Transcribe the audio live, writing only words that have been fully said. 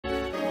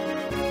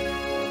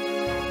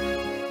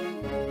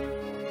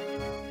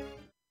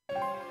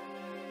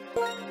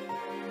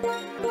I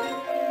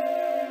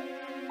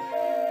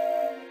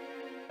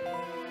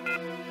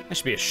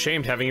should be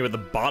ashamed having you at the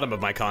bottom of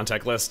my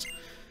contact list.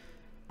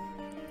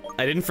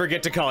 I didn't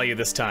forget to call you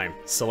this time.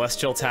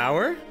 Celestial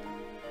Tower?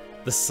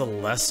 The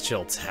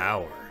Celestial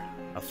Tower.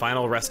 A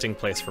final resting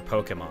place for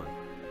Pokémon.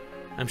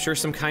 I'm sure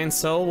some kind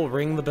soul will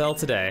ring the bell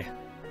today.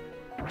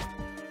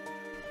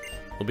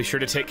 We'll be sure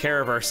to take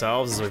care of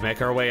ourselves as we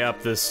make our way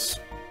up this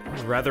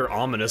rather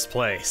ominous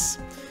place.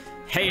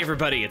 Hey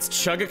everybody, it's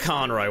Chugga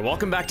Conroy.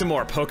 Welcome back to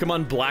more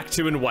Pokemon Black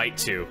 2 and White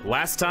 2.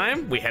 Last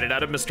time, we headed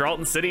out of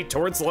Mistralton City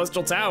towards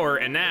Celestial Tower,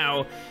 and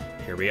now,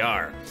 here we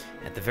are.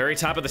 At the very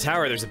top of the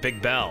tower, there's a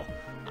big bell.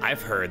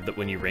 I've heard that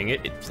when you ring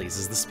it, it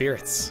pleases the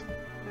spirits.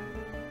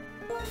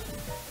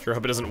 Sure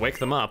hope it doesn't wake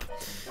them up.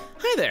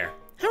 Hi there,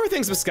 how are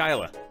things with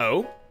Skyla?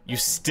 Oh, you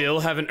still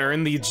haven't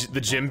earned the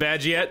gym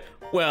badge yet?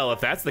 Well, if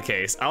that's the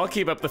case, I'll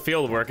keep up the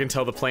field work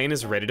until the plane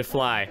is ready to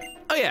fly.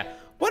 Oh yeah,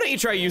 why don't you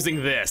try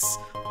using this?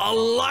 A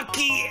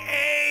lucky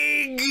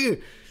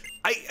egg!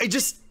 I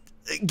just,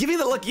 giving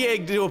the lucky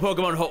egg to a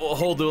Pokemon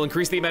hold will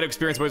increase the amount of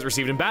experience points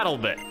received in battle a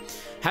bit.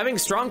 Having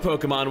strong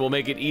Pokemon will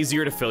make it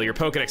easier to fill your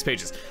Pokedex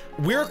pages.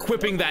 We're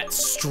equipping that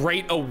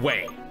straight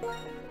away.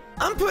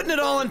 I'm putting it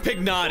all on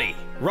Pignati.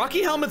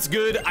 Rocky Helmet's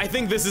good, I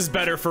think this is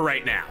better for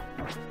right now.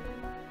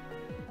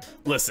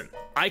 Listen,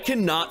 I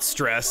cannot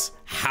stress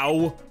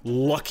how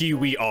lucky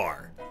we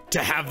are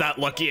to have that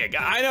lucky egg.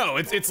 I know,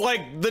 it's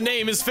like the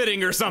name is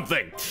fitting or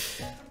something.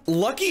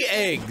 Lucky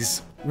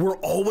eggs were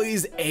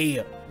always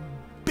a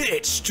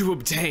bitch to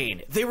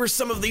obtain. They were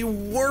some of the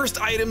worst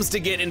items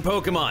to get in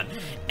Pokemon.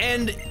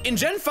 And in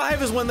Gen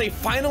 5 is when they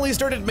finally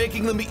started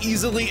making them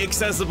easily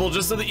accessible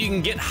just so that you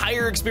can get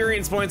higher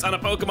experience points on a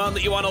Pokemon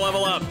that you want to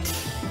level up.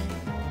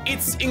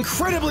 It's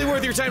incredibly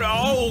worth your time.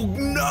 Oh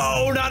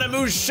no, not a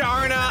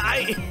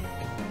Musharna.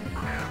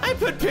 I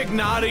put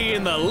Pignati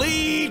in the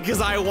lead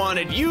because I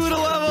wanted you to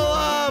level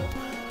up.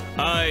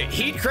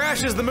 Heat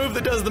Crash is the move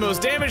that does the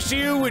most damage to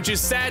you, which is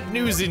sad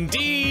news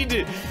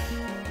indeed.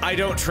 I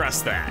don't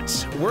trust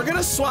that. We're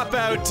gonna swap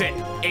out to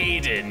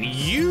Aiden.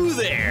 You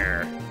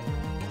there.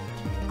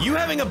 You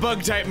having a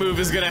bug type move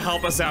is gonna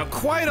help us out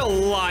quite a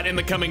lot in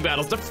the coming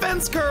battles.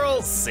 Defense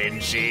Curl,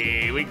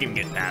 Cinchi, we can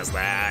get past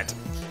that.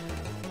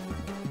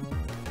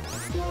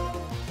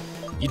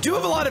 You do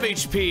have a lot of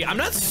HP. I'm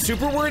not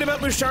super worried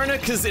about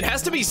Musharna because it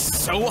has to be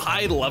so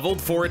high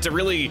leveled for it to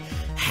really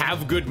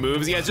have good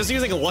moves. Yeah, it's just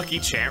using a Lucky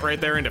Chant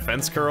right there in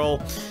Defense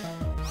Curl.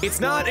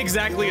 It's not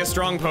exactly a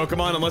strong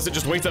Pokemon unless it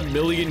just waits a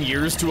million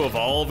years to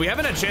evolve. We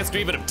haven't had a chance to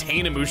even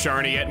obtain a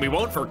Musharna yet, and we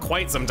won't for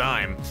quite some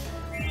time.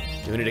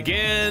 Doing it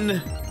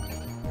again.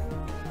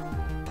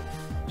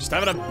 Just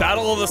having a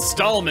battle of the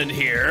Stallman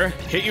here.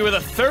 Hit you with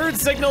a third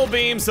Signal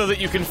Beam so that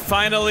you can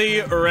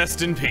finally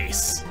rest in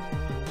peace.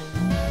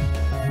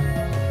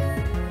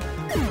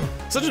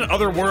 Such an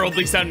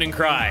otherworldly sounding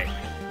cry.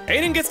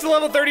 Aiden gets to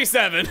level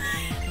 37.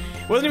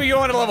 Wasn't even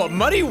going to level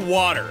Muddy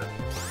Water.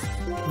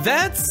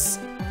 That's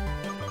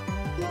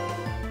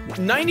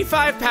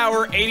 95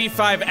 power,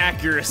 85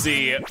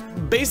 accuracy.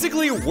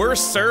 Basically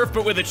worse surf,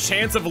 but with a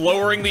chance of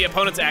lowering the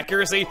opponent's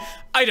accuracy.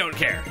 I don't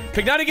care.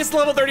 Pignati gets to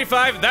level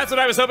 35. That's what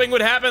I was hoping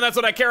would happen. That's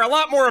what I care a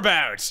lot more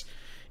about.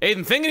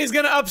 Aiden thinking he's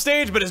gonna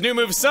upstage, but his new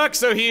move sucks,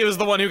 so he was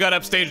the one who got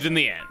upstaged in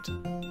the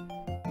end.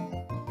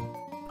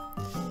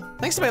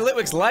 Thanks to my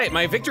Litwick's light,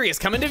 my victory has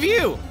come into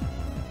view.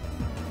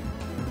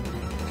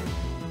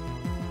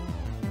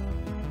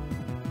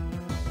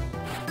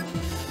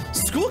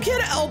 School Kid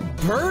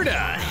Alberta,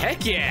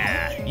 heck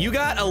yeah. You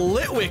got a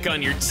Litwick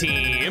on your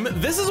team.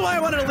 This is why I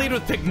wanted to lead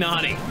with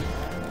Pignati.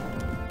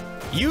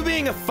 You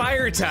being a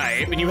fire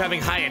type and you having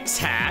high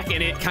attack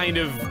and it kind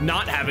of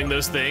not having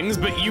those things,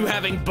 but you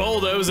having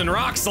Bulldoze and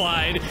Rock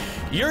Slide,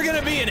 you're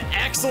gonna be an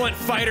excellent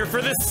fighter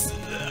for this.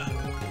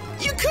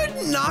 You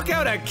could knock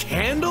out a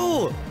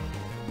Candle?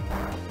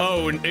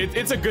 Oh,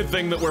 it's a good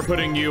thing that we're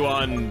putting you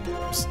on,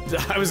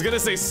 I was gonna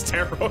say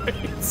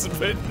steroids,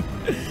 but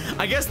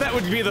I guess that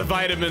would be the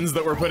vitamins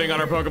that we're putting on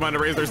our Pokemon to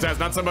raise their stats,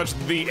 not so much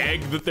the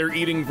egg that they're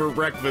eating for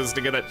breakfast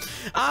to get it.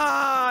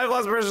 Ah, I've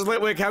lost precious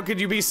Litwick, how could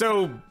you be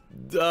so,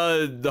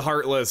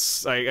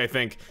 heartless, I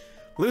think.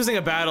 Losing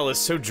a battle is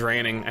so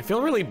draining. I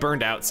feel really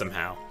burned out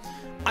somehow.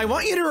 I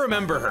want you to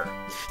remember her.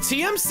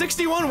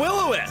 TM61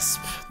 Will-O-Wisp.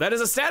 That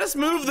is a status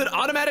move that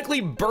automatically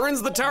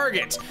burns the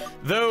target,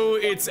 though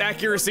its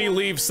accuracy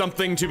leaves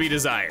something to be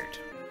desired.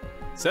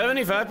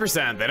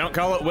 75%, they don't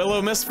call it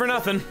Will-O-Mist for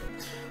nothing.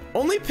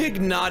 Only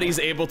Pignati's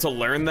able to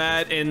learn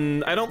that,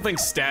 and I don't think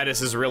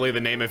status is really the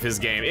name of his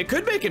game. It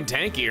could make him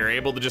tankier,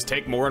 able to just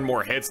take more and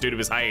more hits due to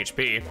his high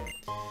HP.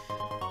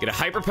 Get a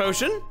Hyper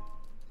Potion.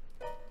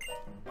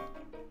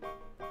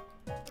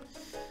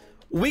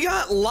 We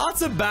got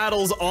lots of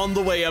battles on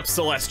the way up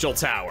Celestial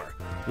Tower.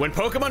 When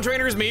Pokemon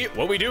trainers meet,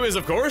 what we do is,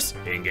 of course,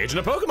 engage in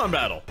a Pokemon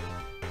battle.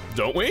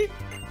 Don't we?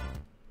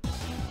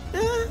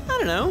 I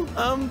don't know.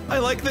 I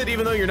like that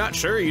even though you're not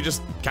sure, you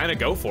just kind of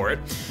go for it.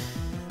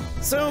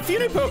 So, a few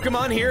new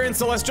Pokemon here in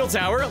Celestial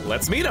Tower,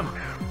 let's meet them.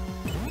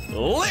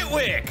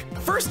 Litwick!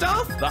 First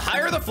off, the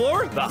higher the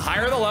floor, the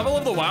higher the level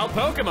of the wild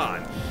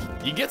Pokemon.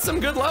 You get some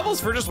good levels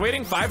for just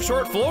waiting 5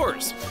 short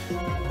floors.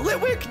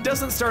 Litwick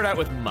doesn't start out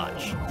with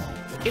much.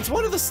 It's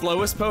one of the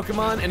slowest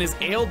Pokemon and is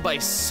ailed by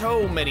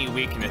so many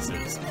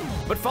weaknesses,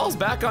 but falls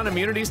back on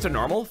immunities to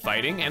normal,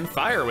 fighting, and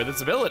fire with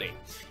its ability.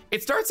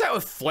 It starts out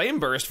with Flame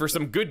Burst for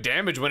some good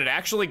damage when it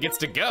actually gets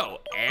to go,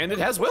 and it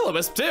has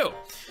Will-O-Wisp too.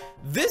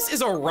 This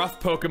is a rough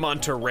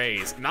Pokemon to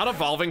raise, not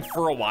evolving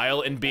for a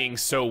while and being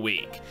so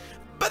weak.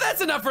 But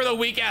that's enough for the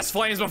weak-ass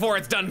flames before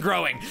it's done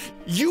growing.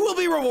 You will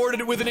be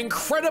rewarded with an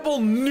incredible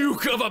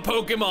nuke of a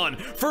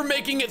Pokemon for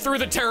making it through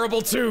the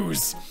terrible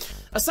 2s.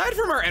 Aside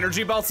from our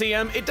Energy Ball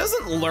TM, it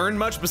doesn't learn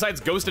much besides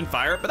Ghost and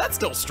Fire, but that's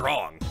still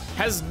strong.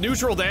 Has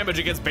neutral damage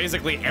against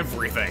basically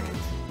everything.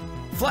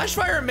 Flash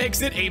Fire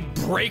makes it a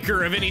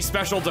breaker of any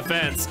special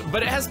defense,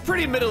 but it has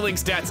pretty middling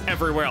stats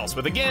everywhere else,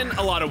 with again,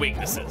 a lot of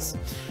weaknesses.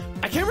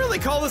 I can't really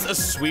call this a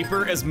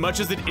sweeper as much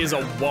as it is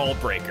a wall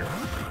breaker.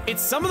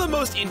 It's some of the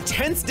most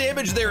intense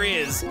damage there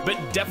is, but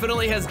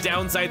definitely has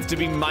downsides to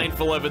be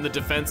mindful of in the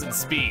defense and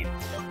speed.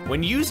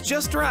 When used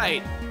just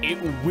right, it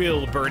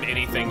will burn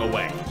anything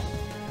away.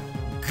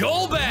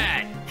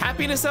 Golbat!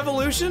 Happiness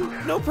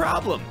evolution? No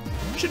problem.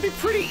 Should be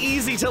pretty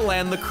easy to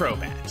land the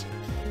Crobat.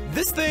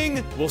 This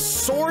thing will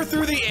soar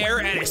through the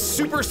air at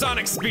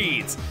supersonic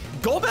speeds.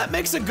 Golbat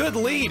makes a good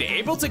lead,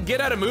 able to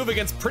get out a move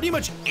against pretty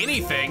much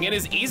anything, and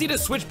is easy to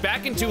switch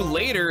back into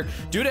later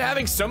due to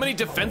having so many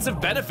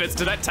defensive benefits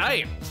to that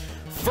type.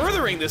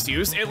 Furthering this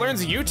use, it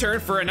learns U-turn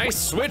for a nice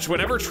switch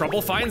whenever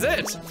trouble finds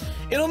it.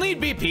 It'll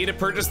need BP to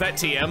purchase that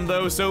TM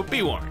though, so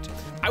be warned.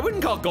 I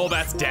wouldn't call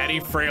Golbat's daddy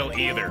frail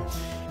either.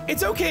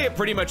 It's okay at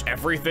pretty much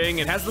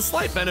everything and has the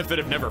slight benefit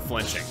of never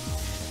flinching.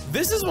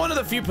 This is one of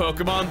the few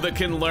Pokemon that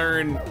can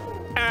learn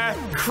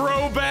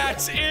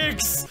Crobat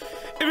X.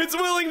 If it's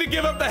willing to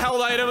give up the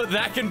held item,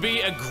 that can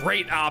be a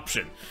great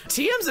option.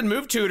 TMs and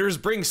move tutors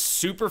bring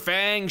Super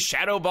Fang,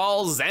 Shadow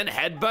Ball, Zen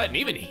Headbutt, and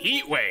even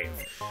Heat Wave.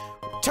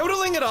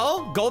 Totaling it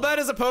all, Golbat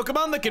is a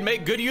Pokemon that can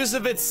make good use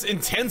of its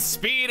intense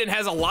speed and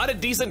has a lot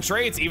of decent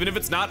traits even if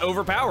it's not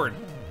overpowered.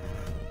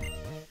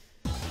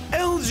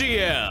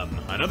 LGM,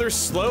 another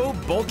slow,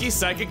 bulky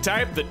psychic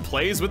type that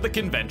plays with the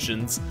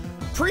conventions.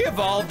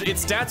 Pre-evolved,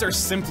 its stats are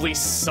simply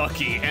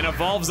sucky and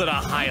evolves at a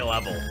high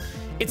level.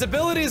 Its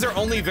abilities are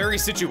only very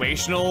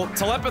situational,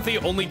 telepathy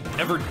only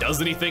ever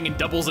does anything in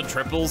doubles and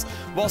triples,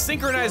 while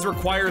synchronize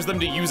requires them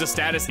to use a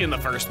status in the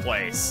first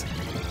place.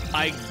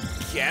 I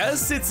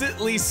guess it's at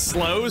least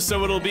slow,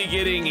 so it'll be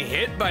getting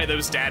hit by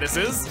those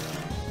statuses.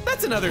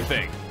 That's another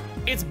thing.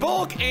 Its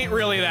bulk ain't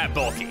really that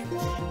bulky.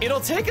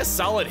 It'll take a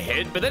solid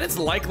hit, but then it's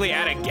likely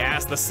out of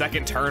gas the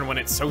second turn when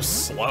it's so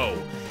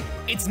slow.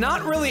 It's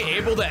not really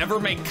able to ever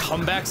make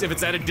comebacks if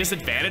it's at a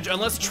disadvantage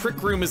unless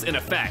Trick Room is in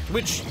effect,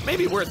 which may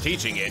be worth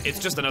teaching it, it's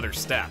just another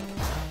step.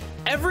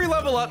 Every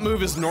level up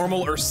move is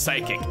normal or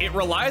psychic. It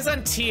relies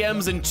on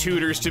TMs and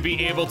tutors to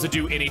be able to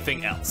do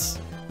anything else.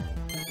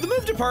 The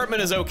move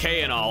department is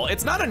okay and all,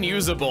 it's not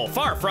unusable,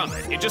 far from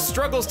it. It just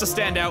struggles to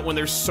stand out when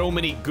there's so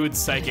many good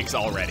psychics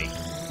already.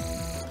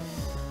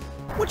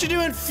 What you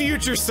doing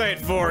Future Sight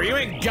for? You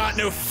ain't got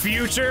no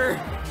future.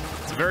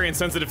 It's a very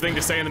insensitive thing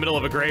to say in the middle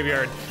of a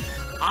graveyard.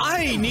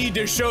 I need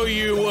to show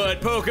you what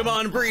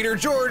Pokemon breeder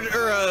George,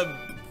 or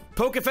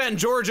Pokefan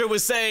Georgia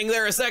was saying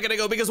there a second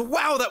ago because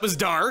wow, that was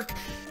dark.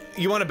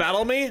 You wanna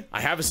battle me? I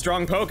have a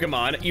strong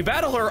Pokemon. You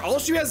battle her, all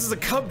she has is a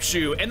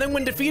Cubchoo, and then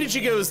when defeated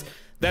she goes,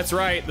 that's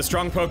right, the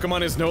strong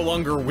Pokemon is no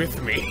longer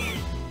with me.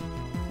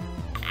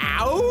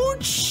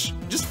 Ouch!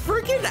 Just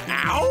freaking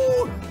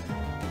ow!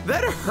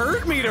 That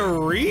hurt me to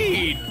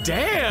read,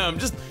 damn,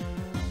 just,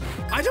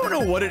 I don't know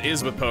what it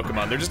is with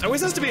Pokemon. There just always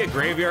has to be a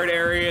graveyard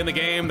area in the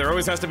game. There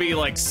always has to be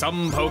like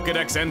some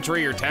Pokedex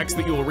entry or text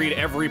that you will read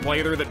every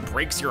playthrough that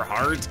breaks your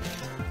heart.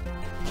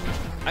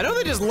 I know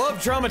they just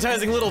love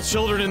traumatizing little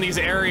children in these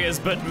areas,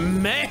 but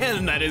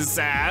man, that is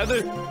sad.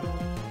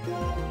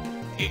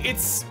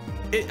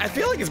 I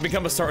feel like it's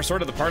become a sort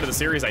of the part of the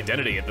series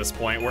identity at this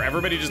point, where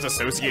everybody just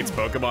associates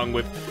Pokemon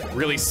with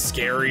really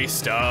scary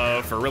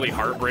stuff or really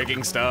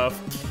heartbreaking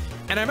stuff.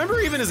 And I remember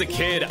even as a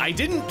kid, I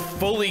didn't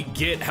fully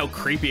get how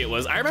creepy it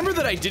was. I remember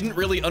that I didn't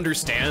really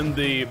understand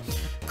the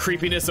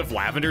creepiness of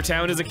Lavender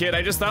Town as a kid.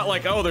 I just thought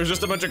like, oh, there's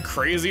just a bunch of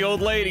crazy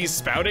old ladies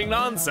spouting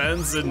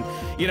nonsense and,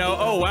 you know,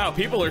 oh wow,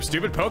 people are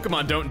stupid,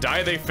 Pokemon don't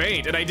die, they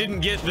faint. And I didn't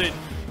get that,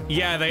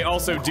 yeah, they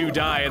also do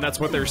die and that's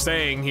what they're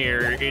saying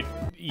here.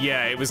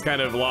 Yeah, it was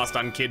kind of lost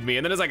on kid me.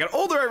 And then as I got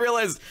older, I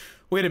realized,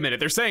 wait a minute,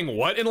 they're saying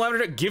what in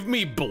Lavender Town? Give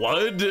me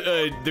blood?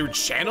 They're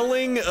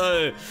channeling?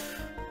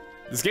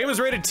 This game was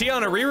rated T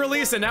on a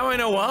re-release and now I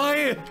know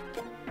why?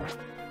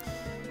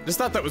 Just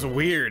thought that was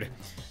weird.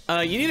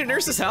 You need a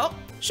nurse's help?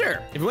 Sure,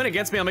 if you win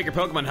against me, I'll make your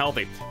Pokemon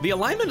healthy. The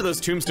alignment of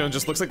those tombstones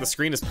just looks like the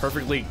screen is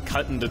perfectly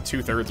cut into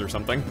 2/3 or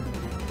something.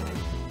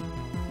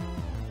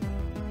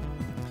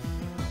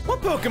 What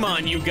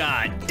Pokemon you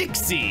got?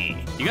 Dixie.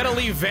 You gotta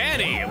leave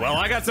Vanny. Well,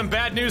 I got some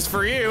bad news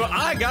for you.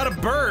 I got a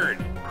bird.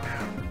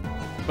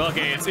 Well,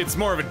 okay, it's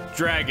more of a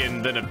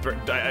dragon than a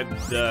bird.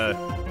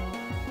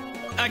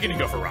 I can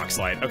go for Rock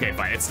Slide. Okay,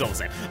 fine, it's still the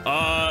same.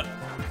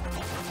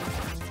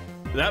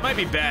 That might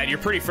be bad. You're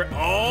pretty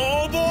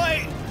oh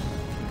boy!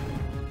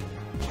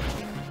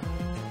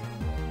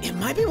 It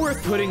might be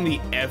worth putting the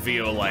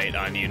Eviolite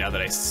on you now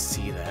that I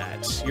see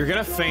that. You're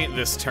gonna faint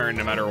this turn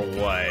no matter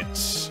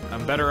what.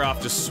 I'm better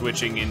off just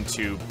switching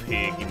into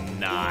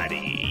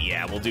Pignati.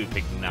 Yeah, we'll do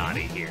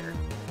Pignati here.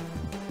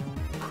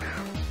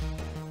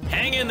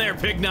 Hang in there,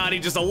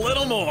 Pignati, just a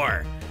little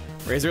more.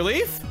 Razor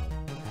Leaf?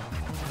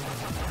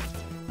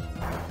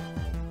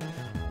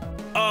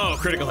 Oh,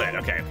 critical hit,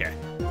 okay, okay.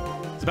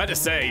 I was about to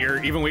say,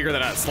 you're even weaker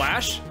than a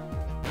Slash?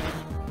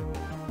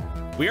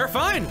 We are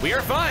fine, we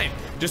are fine.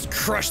 Just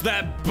crush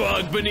that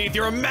bug beneath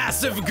your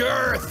massive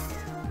girth.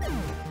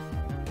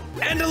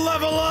 And to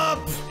level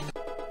up.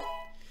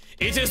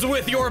 It is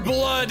with your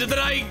blood that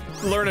I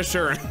learn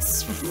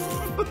Assurance.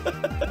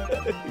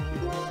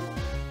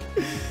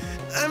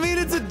 I mean,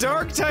 it's a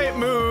dark type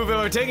move. If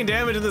I'm taking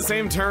damage in the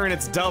same turn,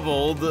 it's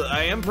doubled.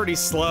 I am pretty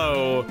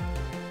slow,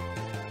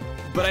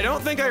 but I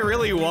don't think I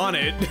really want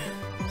it.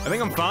 I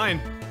think I'm fine.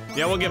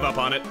 Yeah, we'll give up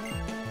on it.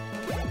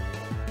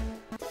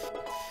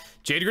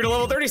 Jade grew to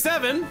level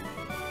 37.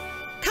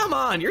 Come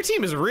on, your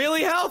team is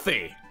really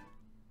healthy.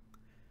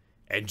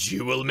 And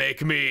you will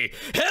make me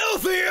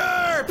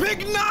healthier!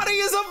 Pignati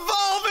is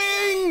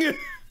evolving!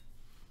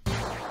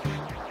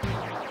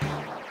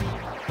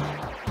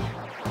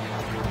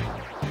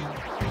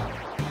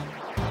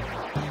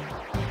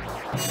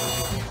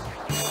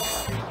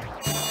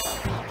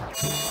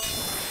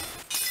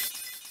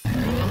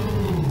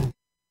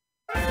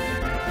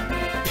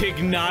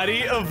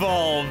 Pignati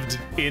evolved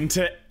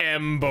into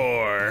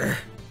Embor.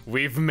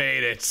 We've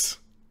made it.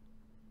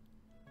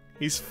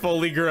 He's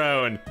fully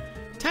grown.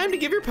 Time to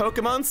give your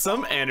Pokemon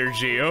some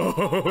energy.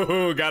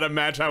 Oh, gotta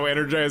match how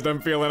energized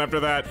I'm feeling after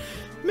that.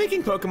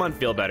 Making Pokemon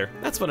feel better.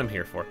 That's what I'm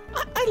here for.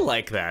 I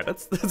like that.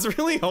 That's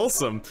really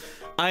wholesome.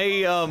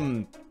 I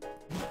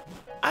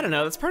don't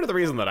know, that's part of the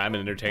reason that I'm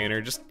an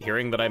entertainer. Just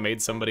hearing that I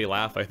made somebody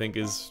laugh, I think,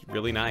 is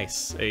really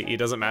nice. It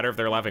doesn't matter if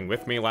they're laughing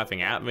with me,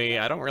 laughing at me.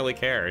 I don't really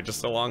care. Just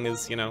so long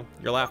as, you know,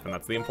 you're laughing.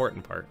 That's the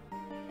important part.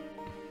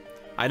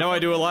 I know I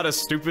do a lot of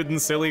stupid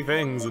and silly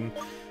things, and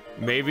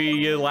maybe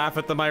you laugh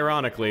at them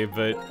ironically,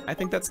 but I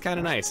think that's kind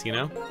of nice, you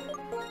know?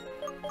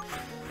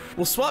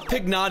 We'll swap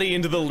Pignati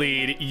into the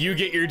lead. You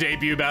get your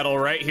debut battle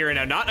right here and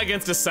now. Not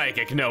against a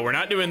Psychic. No, we're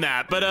not doing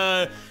that.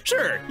 But,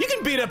 sure, you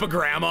can beat up a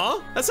grandma.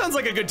 That sounds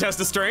like a good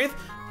test of strength.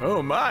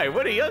 Oh my,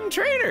 what a young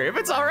trainer. If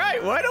it's all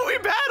right, why don't we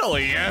battle?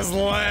 Yes,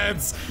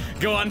 let's.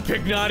 Go on,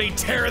 Pignati,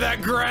 tear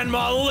that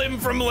grandma limb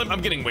from limb.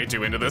 I'm getting way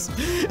too into this.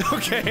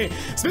 Okay,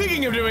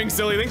 speaking of doing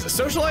silly things,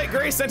 Socialite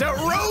Grace sent out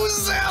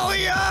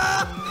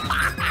Roselia!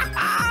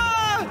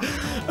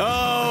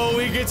 Oh,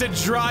 we get to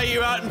dry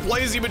you out and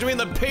place you between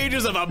the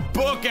pages of a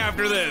book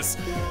after this.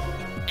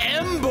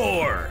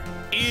 Embor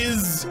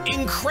is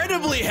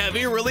incredibly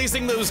heavy,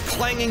 releasing those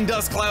clanging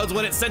dust clouds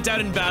when it's sent out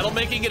in battle,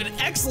 making it an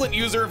excellent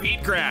user of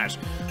Heat Crash.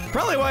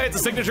 Probably why it's a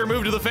signature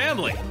move to the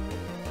family.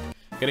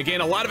 Gonna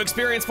gain a lot of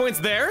experience points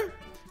there.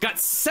 Got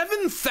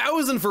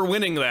 7,000 for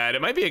winning that.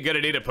 It might be a good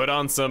idea to put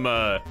on some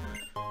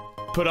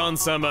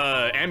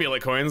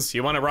amulet coins.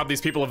 You want to rob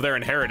these people of their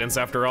inheritance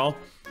after all.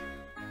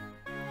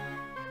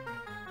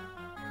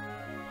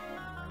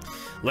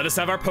 Let us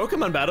have our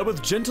Pokemon battle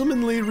with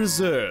Gentlemanly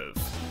Reserve.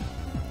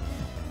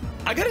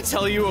 I gotta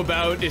tell you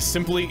about a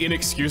simply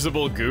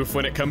inexcusable goof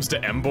when it comes to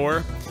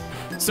Embor.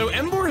 So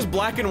Embor's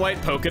black and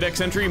white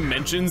Pokedex entry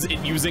mentions it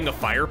using a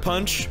Fire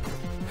Punch.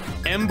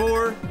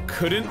 Embor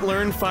couldn't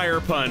learn Fire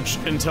Punch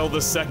until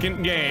the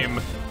second game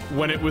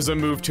when it was a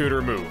move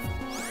tutor move.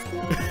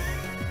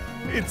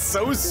 It's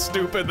so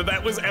stupid that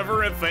that was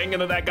ever a thing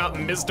and that got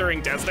missed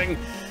during testing.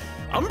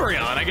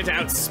 Umbreon, I get to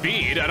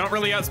outspeed. I don't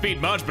really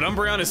outspeed much, but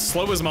Umbreon is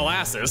slow as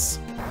molasses.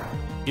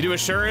 You do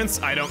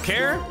Assurance, I don't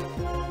care.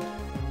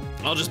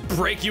 I'll just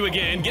break you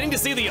again, getting to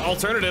see the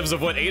alternatives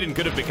of what Aiden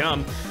could have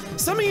become.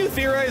 Some of you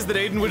theorize that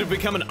Aiden would have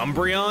become an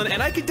Umbreon,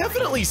 and I could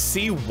definitely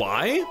see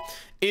why.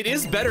 It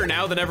is better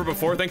now than ever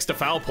before thanks to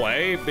Foul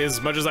Play,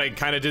 as much as I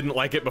kind of didn't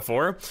like it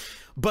before.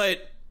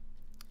 But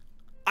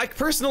I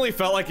personally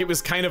felt like it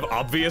was kind of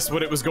obvious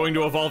what it was going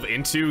to evolve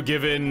into,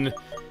 given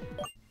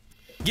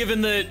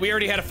that we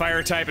already had a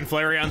fire type and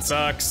Flareon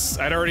sucks.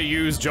 I'd already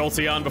used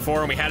Jolteon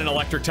before and we had an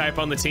electric type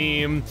on the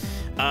team.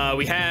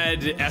 We had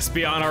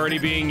Espeon already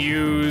being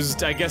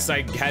used. I guess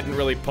I hadn't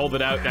really pulled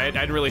it out. I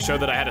hadn't really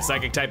showed that I had a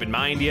psychic type in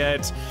mind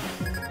yet.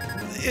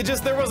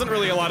 There wasn't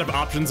really a lot of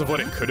options of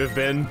what it could have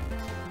been.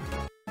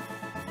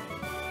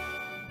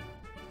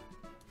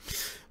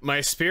 My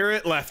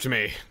spirit left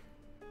me.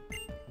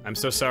 I'm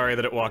so sorry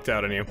that it walked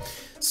out on you.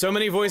 So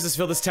many voices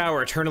fill this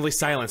tower, eternally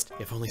silenced.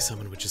 If only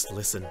someone would just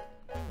listen.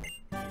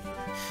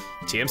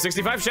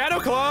 TM65 Shadow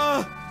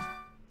Claw!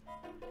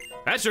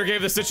 That sure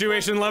gave the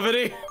situation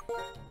levity.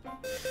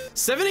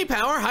 70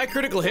 power, high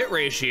critical hit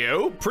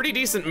ratio, pretty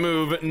decent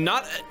move.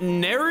 Not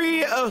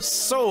nary a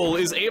soul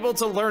is able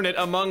to learn it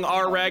among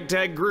our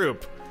ragtag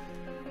group.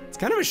 It's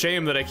kind of a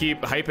shame that I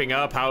keep hyping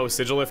up how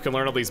Sigilif can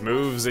learn all these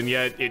moves and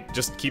yet it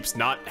just keeps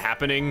not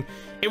happening.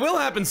 It will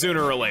happen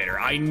sooner or later.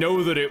 I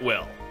know that it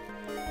will.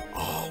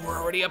 Oh, we're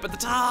already up at the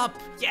top.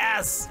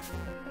 Yes!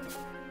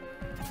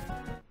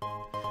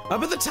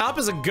 Up at the top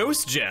is a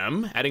ghost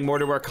gem, adding more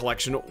to our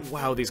collection.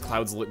 Wow, these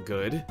clouds look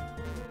good.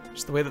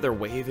 Just the way that they're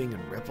waving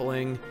and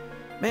rippling.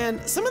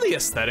 Man, some of the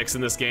aesthetics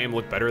in this game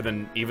look better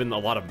than even a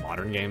lot of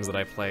modern games that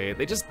I play.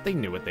 They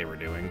knew what they were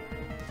doing.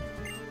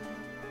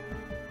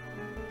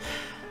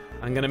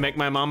 I'm gonna make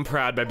my mom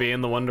proud by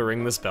being the one to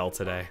ring this bell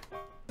today.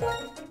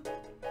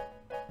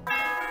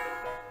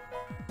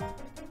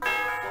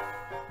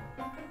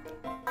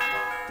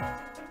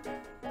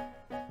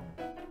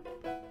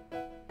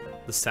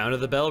 The sound of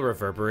the bell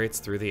reverberates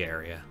through the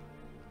area.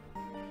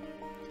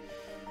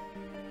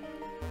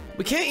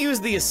 We can't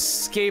use the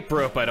escape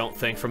rope, I don't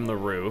think, from the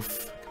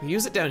roof. Can we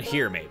use it down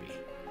here, maybe?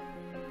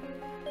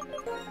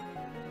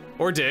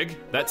 Or dig,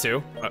 that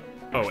too.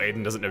 Oh,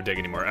 Aiden doesn't know dig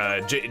anymore.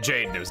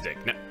 Jade knows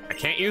dig. No, I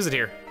can't use it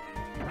here.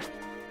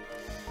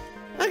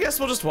 I guess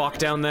we'll just walk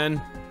down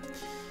then.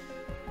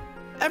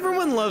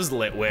 Everyone loves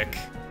Litwick.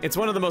 It's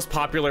one of the most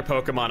popular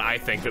Pokemon, I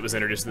think, that was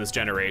introduced in this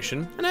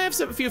generation, and I have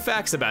a few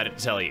facts about it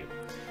to tell you.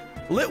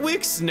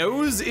 Litwick's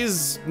nose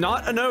is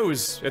not a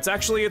nose. It's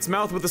actually its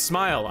mouth with a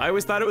smile. I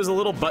always thought it was a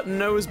little button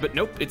nose, but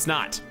nope, it's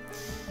not.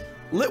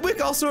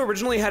 Litwick also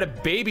originally had a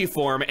baby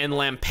form, and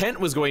Lampent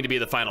was going to be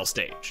the final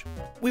stage.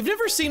 We've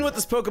never seen what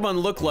this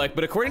Pokemon looked like,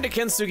 but according to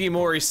Ken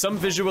Sugimori, some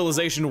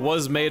visualization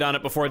was made on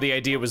it before the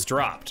idea was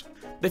dropped.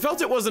 They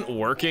felt it wasn't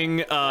working,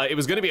 it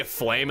was gonna be a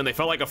flame, and they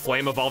felt like a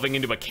flame evolving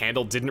into a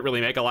candle didn't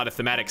really make a lot of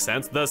thematic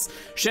sense, thus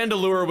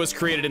Chandelure was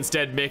created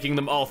instead, making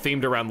them all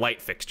themed around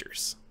light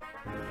fixtures.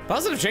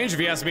 Positive change if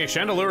you ask me.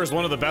 Chandelure is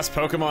one of the best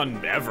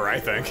Pokemon ever, I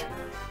think.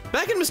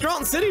 Back in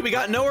Mistralton City, we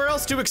got nowhere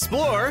else to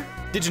explore.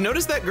 Did you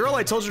notice that girl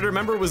I told you to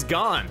remember was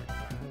gone?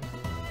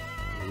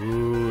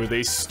 Ooh,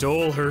 they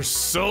stole her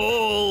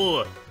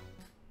soul.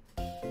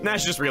 Nah,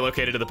 she just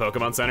relocated to the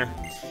Pokemon Center.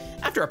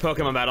 After our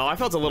Pokemon battle, I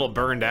felt a little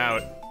burned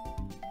out.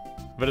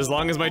 But as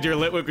long as my dear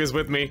Litwick is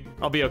with me,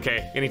 I'll be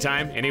okay.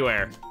 Anytime,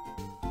 anywhere.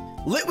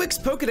 Litwick's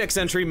Pokedex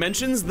entry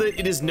mentions that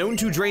it is known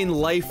to drain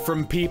life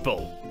from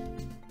people.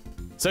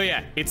 So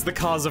yeah, it's the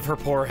cause of her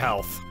poor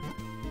health.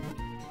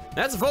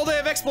 That's a full day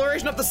of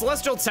exploration up the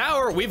Celestial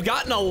Tower. We've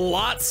gotten a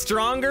lot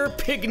stronger.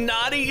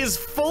 Pignati is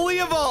fully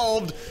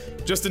evolved,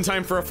 just in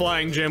time for a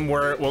flying gym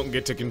where it won't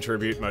get to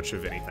contribute much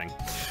of anything.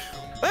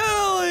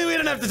 Well, we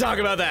don't have to talk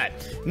about that.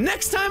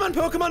 Next time on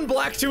Pokemon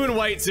Black 2 and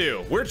White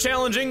 2, we're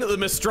challenging the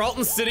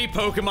Mistralton City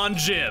Pokemon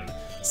Gym.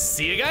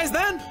 See you guys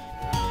then.